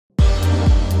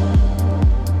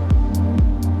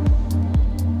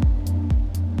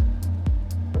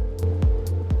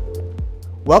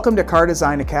Welcome to Car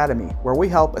Design Academy, where we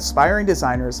help aspiring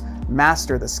designers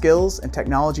master the skills and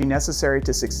technology necessary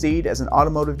to succeed as an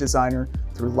automotive designer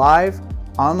through live,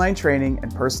 online training,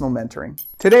 and personal mentoring.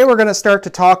 Today we're going to start to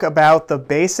talk about the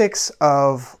basics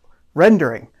of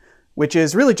rendering, which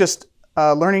is really just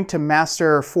learning to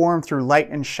master form through light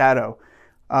and shadow.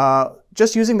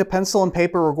 Just using the pencil and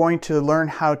paper, we're going to learn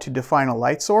how to define a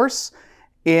light source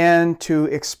and to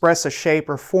express a shape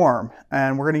or form.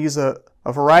 And we're going to use a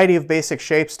variety of basic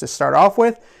shapes to start off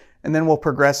with, and then we'll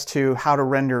progress to how to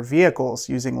render vehicles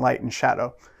using light and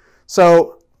shadow.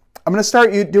 So I'm going to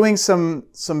start doing some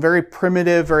very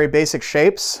primitive, very basic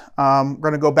shapes. We're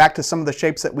going to go back to some of the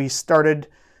shapes that we started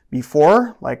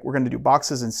before, like we're going to do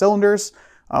boxes and cylinders.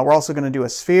 We're also going to do a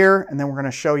sphere, and then we're going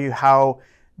to show you how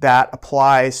that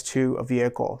applies to a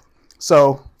vehicle.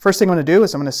 So first thing I'm going to do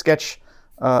is I'm going to sketch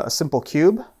a simple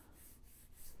cube.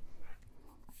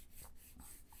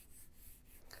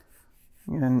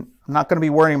 And I'm not going to be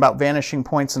worrying about vanishing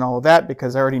points and all of that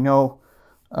because I already know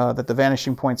that the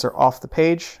vanishing points are off the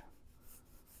page.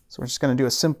 So we're just going to do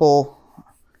a simple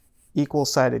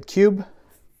equal-sided cube.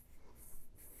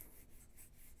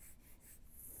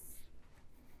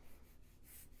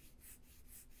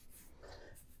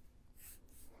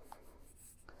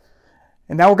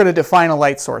 And now we're going to define a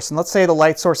light source. And let's say the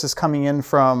light source is coming in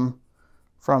from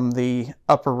the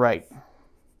upper right.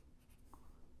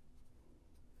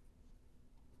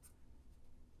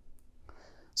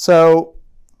 So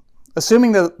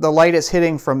assuming the light is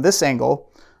hitting from this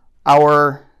angle,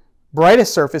 our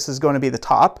brightest surface is going to be the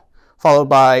top, followed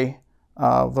by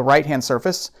the right-hand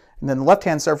surface, and then the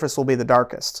left-hand surface will be the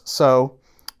darkest. So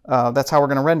that's how we're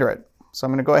going to render it. So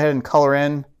I'm going to go ahead and color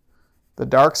in the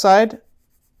dark side.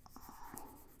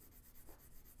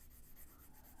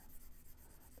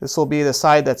 This will be the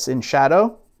side that's in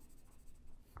shadow.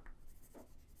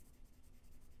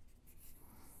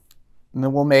 And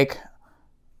then we'll make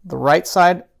the right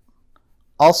side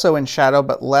also in shadow,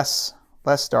 but less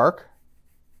dark.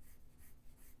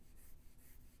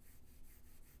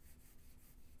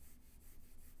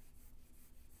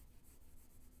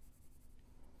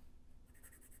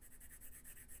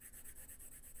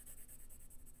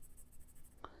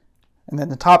 And then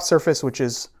the top surface, which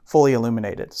is fully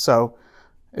illuminated. So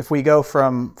if we go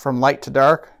from light to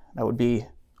dark, that would be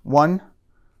 1,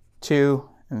 2,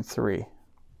 and 3.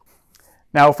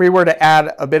 Now, if we were to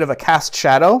add a bit of a cast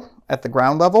shadow at the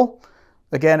ground level,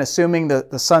 again, assuming that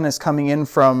the sun is coming in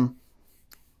from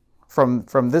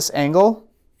this angle,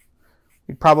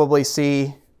 we'd probably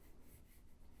see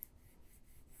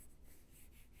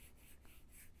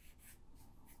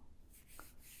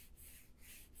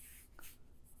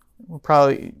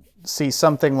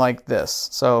something like this.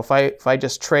 So if I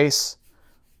just trace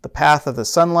the path of the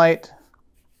sunlight,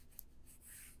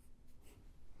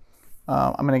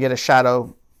 I'm going to get a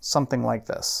shadow something like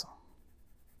this.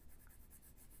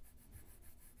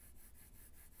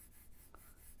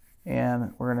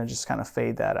 And we're going to just kind of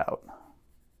fade that out.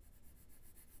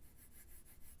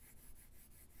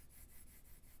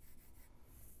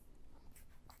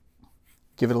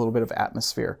 Give it a little bit of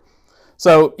atmosphere.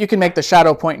 So you can make the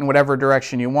shadow point in whatever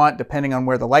direction you want, depending on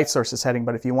where the light source is heading.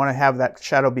 But if you want to have that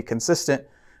shadow be consistent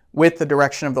with the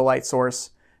direction of the light source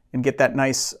and get that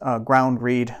nice ground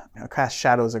read, a cast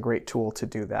shadow is a great tool to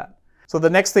do that. So the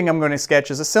next thing I'm going to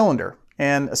sketch is a cylinder.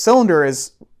 And a cylinder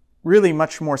is really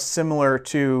much more similar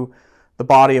to the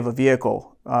body of a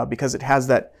vehicle because it has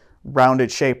that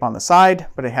rounded shape on the side,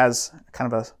 but it has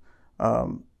kind of a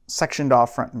sectioned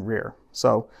off front and rear.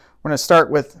 So we're going to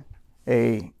start with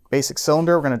a basic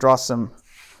cylinder. We're going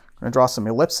to draw some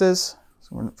ellipses. So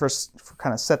we're going to first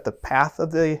kind of set the path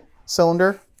of the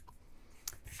cylinder.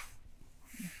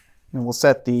 And we'll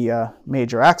set the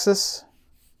major axis.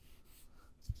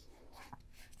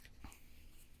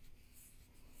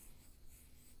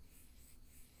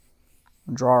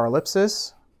 And draw our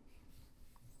ellipses.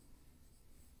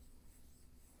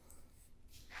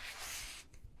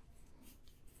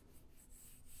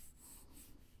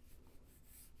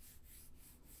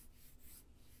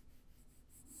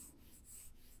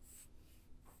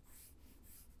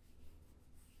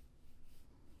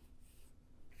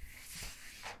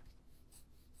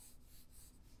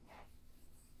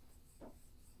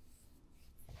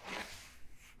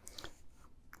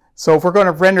 So if we're going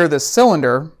to render this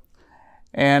cylinder,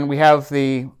 and we have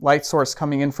the light source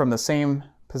coming in from the same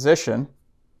position,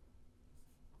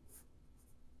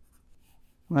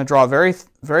 I'm going to draw a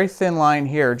very thin line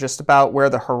here, just about where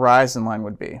the horizon line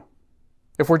would be.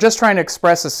 If we're just trying to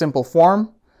express a simple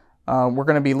form, we're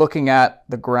going to be looking at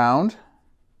the ground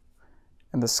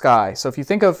and the sky. So if you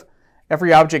think of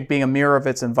every object being a mirror of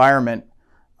its environment,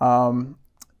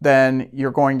 then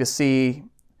you're going to see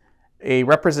a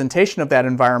representation of that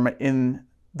environment in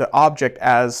the object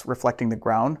as reflecting the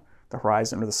ground, the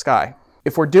horizon, or the sky.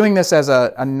 If we're doing this as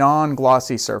a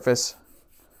non-glossy surface,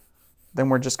 then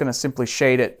we're just going to simply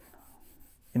shade it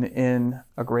in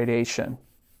a gradation.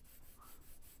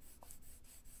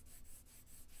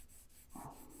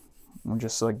 We'll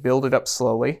just like build it up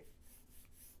slowly.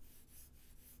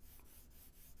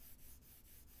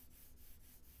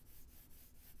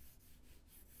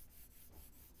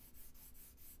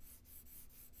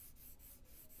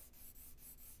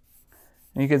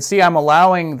 And you can see I'm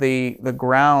allowing the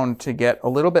ground to get a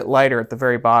little bit lighter at the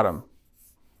very bottom.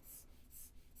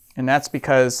 And that's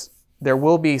because there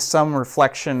will be some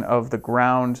reflection of the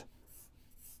ground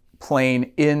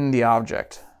plane in the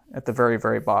object at the very,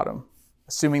 very bottom,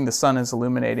 assuming the sun is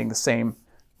illuminating the same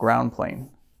ground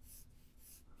plane.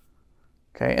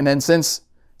 Okay, and then since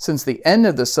the end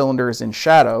of the cylinder is in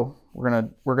shadow, we're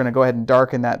gonna go ahead and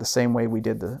darken that the same way we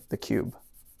did the cube.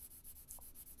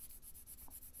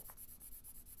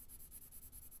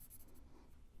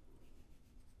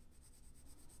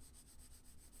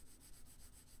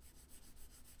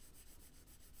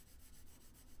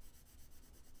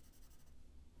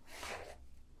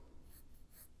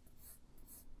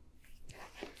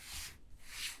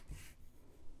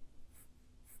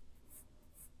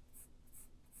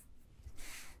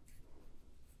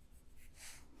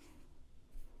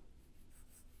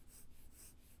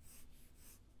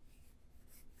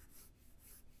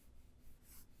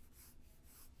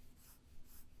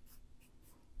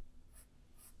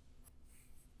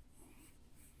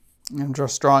 I'm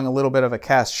just drawing a little bit of a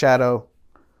cast shadow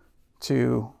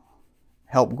to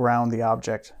help ground the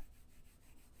object.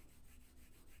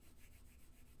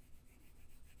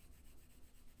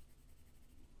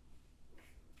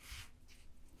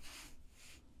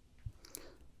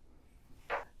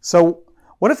 So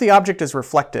what if the object is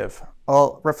reflective?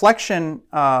 Well, reflection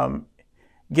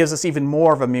gives us even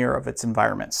more of a mirror of its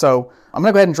environment. So I'm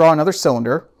going to go ahead and draw another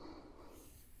cylinder.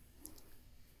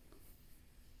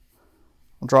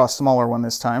 I'll draw a smaller one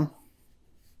this time.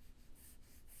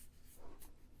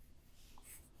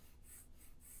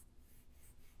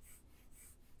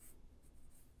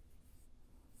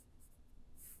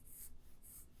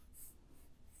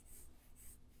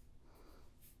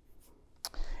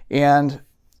 And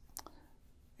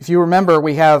if you remember,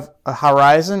 we have a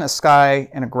horizon, a sky,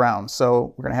 and a ground.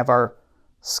 So we're going to have our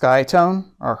sky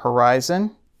tone, our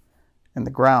horizon, and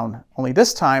the ground. Only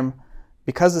this time,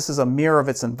 because this is a mirror of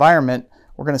its environment,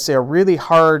 we're going to see a really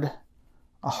hard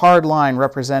line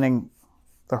representing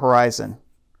the horizon.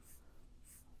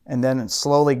 And then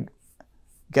slowly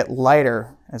get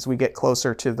lighter as we get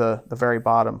closer to the very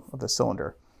bottom of the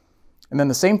cylinder. And then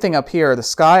the same thing up here, the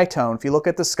sky tone. If you look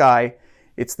at the sky,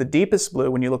 it's the deepest blue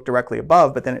when you look directly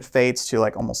above, but then it fades to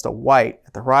like almost a white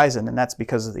at the horizon, and that's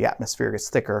because the atmosphere gets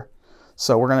thicker.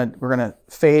 So we're gonna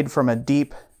fade from a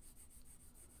deep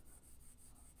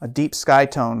sky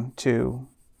tone to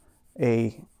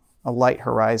a light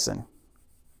horizon.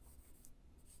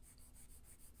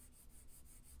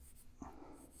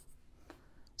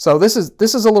 So this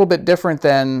is a little bit different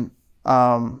than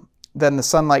the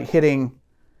sunlight hitting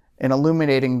and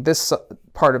illuminating this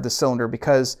part of the cylinder,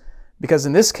 because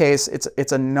in this case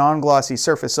it's a non-glossy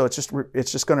surface, so it's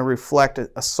just going to reflect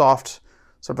a soft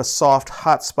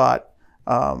hot spot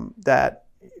that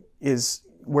is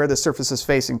where the surface is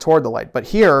facing toward the light. But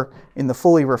here in the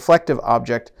fully reflective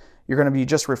object, you're going to be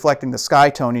just reflecting the sky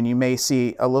tone, and you may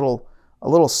see a little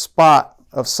spot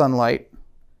of sunlight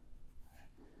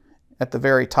at the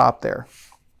very top there.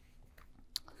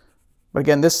 But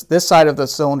again, this side of the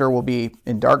cylinder will be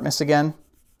in darkness again,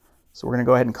 so we're going to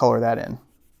go ahead and color that in.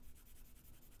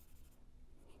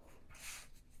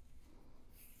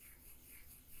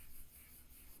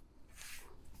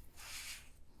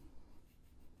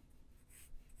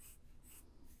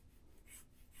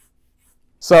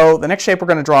 So the next shape we're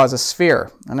going to draw is a sphere,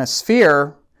 and a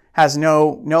sphere has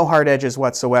no hard edges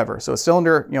whatsoever. So a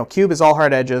cylinder, cube is all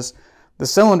hard edges. The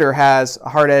cylinder has a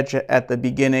hard edge at the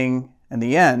beginning and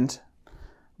the end,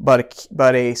 but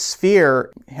a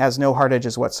sphere has no hard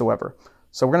edges whatsoever.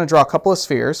 So we're going to draw a couple of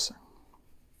spheres.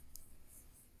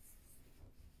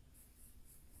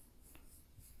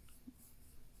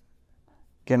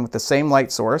 Again, with the same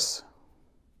light source.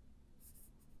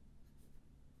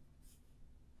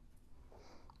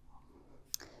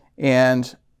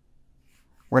 And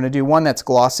we're going to do one that's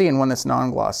glossy and one that's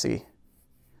non-glossy.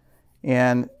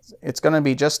 And it's going to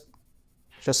be just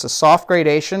a soft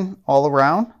gradation all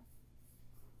around.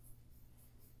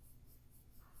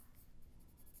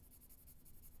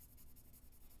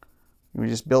 We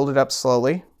just build it up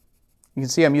slowly. You can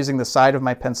see I'm using the side of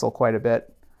my pencil quite a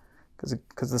bit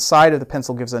because the side of the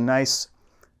pencil gives a nice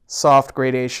soft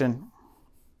gradation.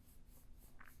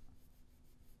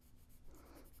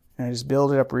 And I just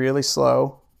build it up really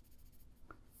slow.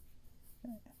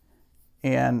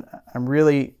 And I'm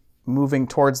really moving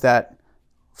towards that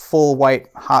full white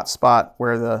hot spot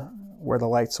where the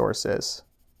light source is.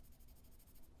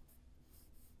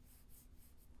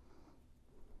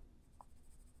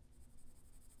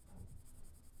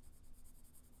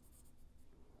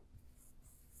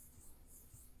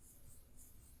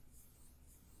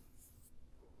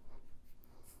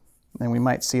 Then we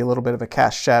might see a little bit of a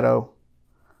cast shadow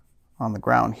on the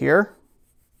ground here.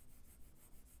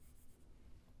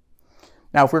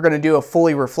 Now if we're going to do a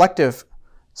fully reflective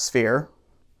sphere,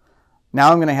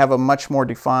 now I'm going to have a much more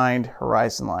defined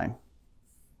horizon line.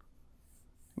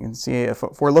 You can see if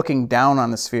we're looking down on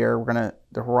the sphere,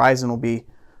 the horizon will be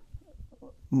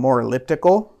more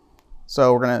elliptical.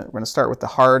 So we're going to start with the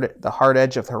hard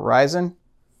edge of the horizon,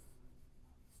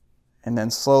 and then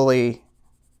slowly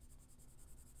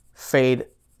fade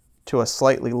to a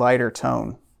slightly lighter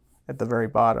tone at the very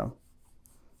bottom.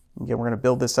 Again, we're going to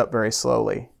build this up very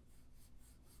slowly.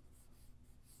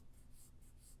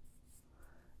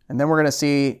 And then we're going to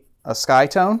see a sky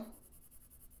tone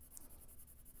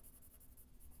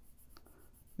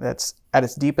that's at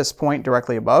its deepest point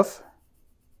directly above.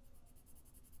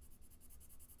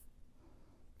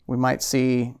 We might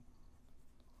see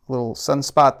a little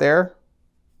sunspot there.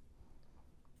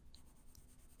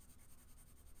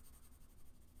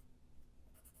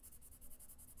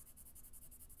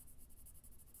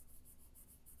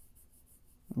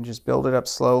 And just build it up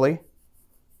slowly.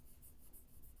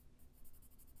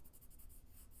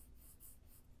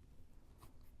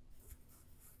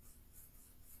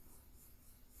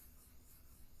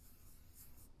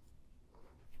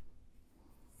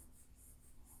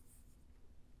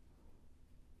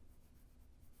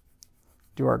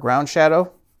 Do our ground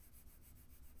shadow.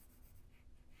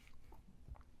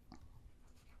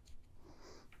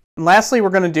 And lastly, we're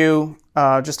going to do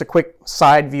just a quick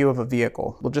side view of a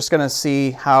vehicle. We're just going to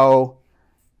see how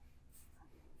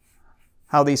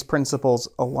these principles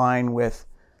align with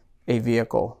a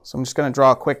vehicle. So I'm just going to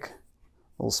draw a quick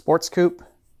little sports coupe.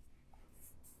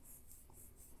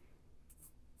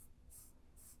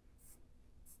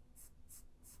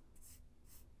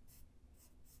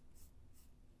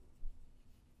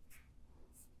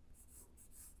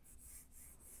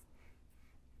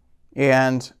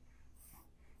 And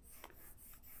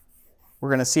we're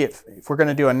going to see it, if we're going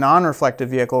to do a non-reflective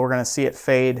vehicle, we're going to see it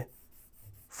fade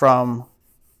from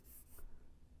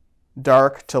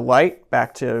dark to light,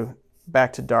 back to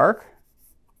dark.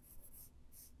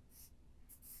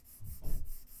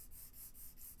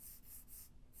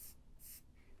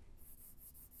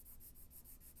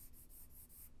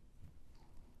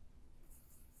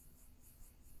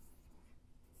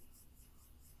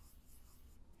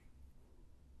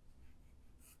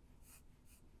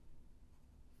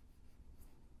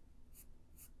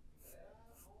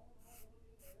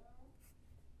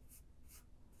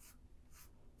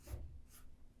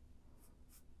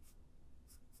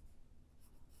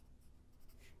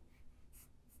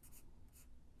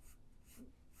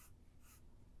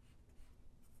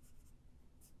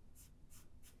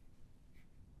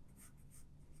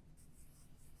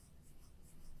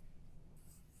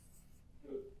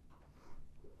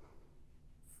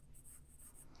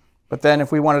 But then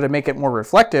if we wanted to make it more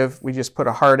reflective, we just put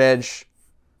a hard edge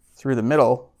through the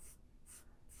middle,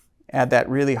 add that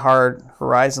really hard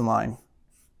horizon line,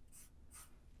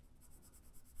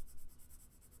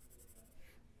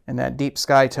 and that deep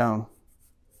sky tone.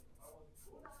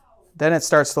 Then it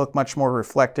starts to look much more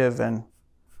reflective and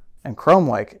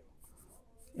chrome-like.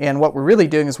 And what we're really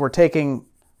doing is we're taking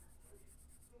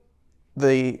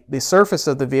the surface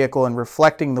of the vehicle and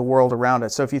reflecting the world around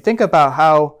it. So if you think about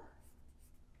how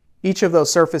each of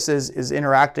those surfaces is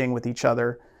interacting with each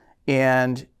other,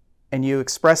 and you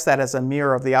express that as a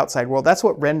mirror of the outside world, that's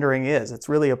what rendering is. It's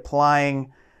really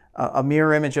applying a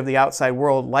mirror image of the outside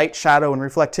world, light, shadow, and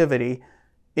reflectivity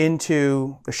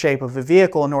into the shape of a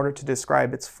vehicle in order to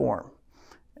describe its form.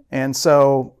 And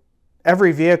so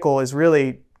every vehicle is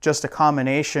really just a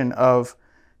combination of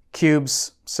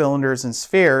cubes, cylinders, and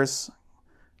spheres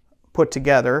put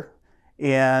together,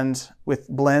 and with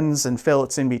blends and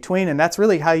fillets in between, and that's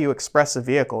really how you express a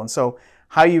vehicle. And so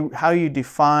how you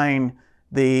define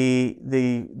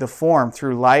the form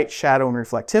through light, shadow, and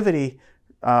reflectivity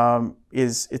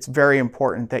it's very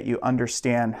important that you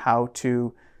understand how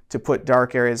to put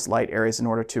dark areas, light areas, in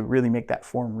order to really make that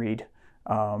form read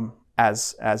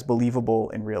as believable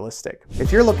and realistic.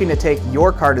 If you're looking to take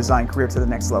your car design career to the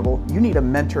next level, you need a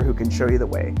mentor who can show you the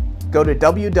way. Go to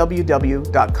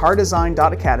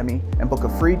www.CARDESIGN.ACADEMY and book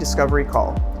a free discovery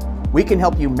call. We can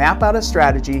help you map out a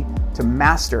strategy to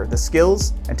master the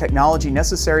skills and technology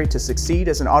necessary to succeed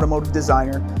as an automotive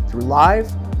designer through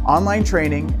live, online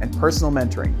training, and personal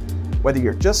mentoring. Whether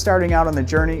you're just starting out on the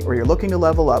journey or you're looking to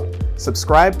level up,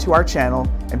 subscribe to our channel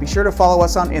and be sure to follow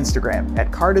us on Instagram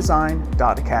at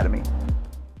CARDESIGN.ACADEMY.